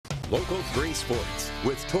Local 3 Sports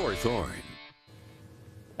with Tor Thorne.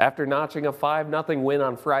 After notching a 5-0 win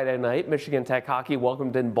on Friday night, Michigan Tech hockey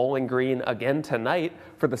welcomed in Bowling Green again tonight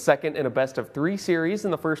for the second in a best-of-3 series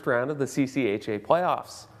in the first round of the CCHA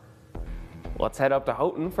playoffs. Let's head up to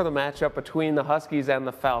Houghton for the matchup between the Huskies and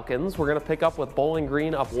the Falcons. We're going to pick up with Bowling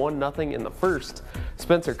Green up 1-0 in the first.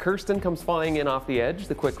 Spencer Kirsten comes flying in off the edge.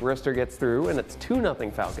 The quick wrister gets through, and it's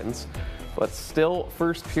 2-0 Falcons. But still,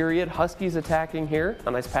 first period, Huskies attacking here.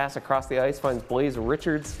 A nice pass across the ice finds Blaze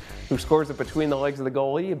Richards, who scores it between the legs of the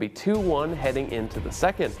goalie. It'd be 2-1 heading into the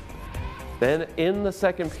second. Then in the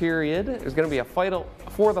second period, there's going to be a fight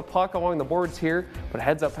for the puck along the boards here, but a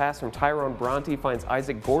heads-up pass from Tyrone Bronte finds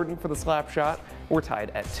Isaac Gordon for the slap shot. We're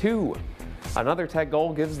tied at 2. Another Tech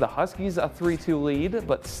goal gives the Huskies a 3-2 lead,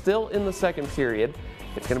 but still in the second period,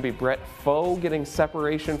 it's going to be Brett Foe getting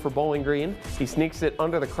separation for Bowling Green. He sneaks it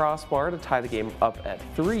under the crossbar to tie the game up at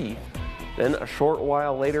 3. Then a short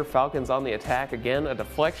while later, Falcons on the attack again. A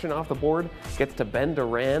deflection off the board gets to Ben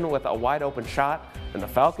Duran with a wide open shot, and the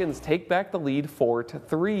Falcons take back the lead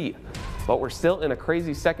 4-3. But we're still in a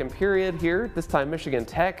crazy second period here. This time Michigan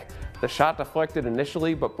Tech. The shot deflected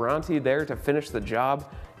initially, but Bronte there to finish the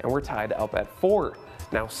job, and we're tied up at 4.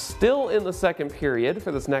 Now still in the second period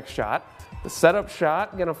for this next shot. The setup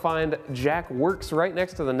shot gonna find Jack Works right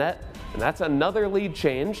next to the net, and that's another lead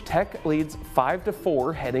change. Tech leads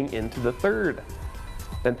 5-4 heading into the third.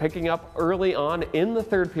 Then picking up early on in the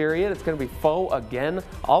third period, it's gonna be Foe again,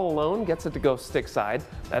 all alone, gets it to go stick side.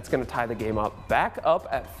 That's gonna tie the game up, back up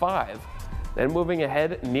at 5. Then moving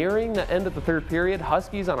ahead, nearing the end of the third period,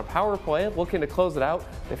 Huskies on a power play, looking to close it out.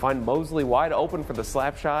 They find Mosley wide open for the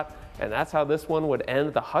slap shot, and that's how this one would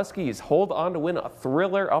end. The Huskies hold on to win a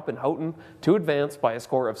thriller up in Houghton to advance by a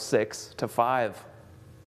score of 6-5.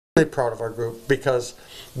 Really proud of our group because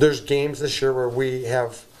there's games this year where we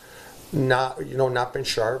have not been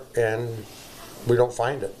sharp and we don't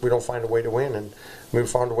find it. We don't find a way to win, and we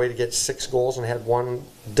found a way to get 6 goals and had one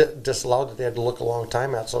disallowed that they had to look a long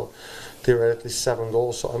time at. So theoretically 7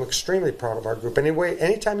 goals. So I'm extremely proud of our group. Anyway,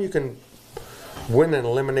 anytime you can win an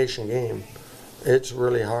elimination game, it's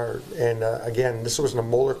really hard. And again, this was a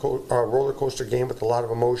roller coaster game with a lot of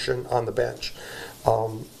emotion on the bench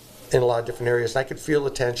in a lot of different areas. I could feel the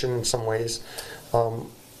tension in some ways,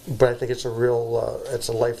 but I think it's a real, it's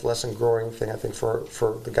a life lesson growing thing, I think,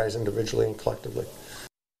 for the guys individually and collectively.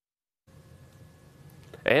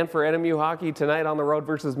 And for NMU hockey tonight on the road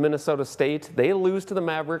versus Minnesota State, they lose to the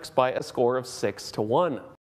Mavericks by a score of 6-1.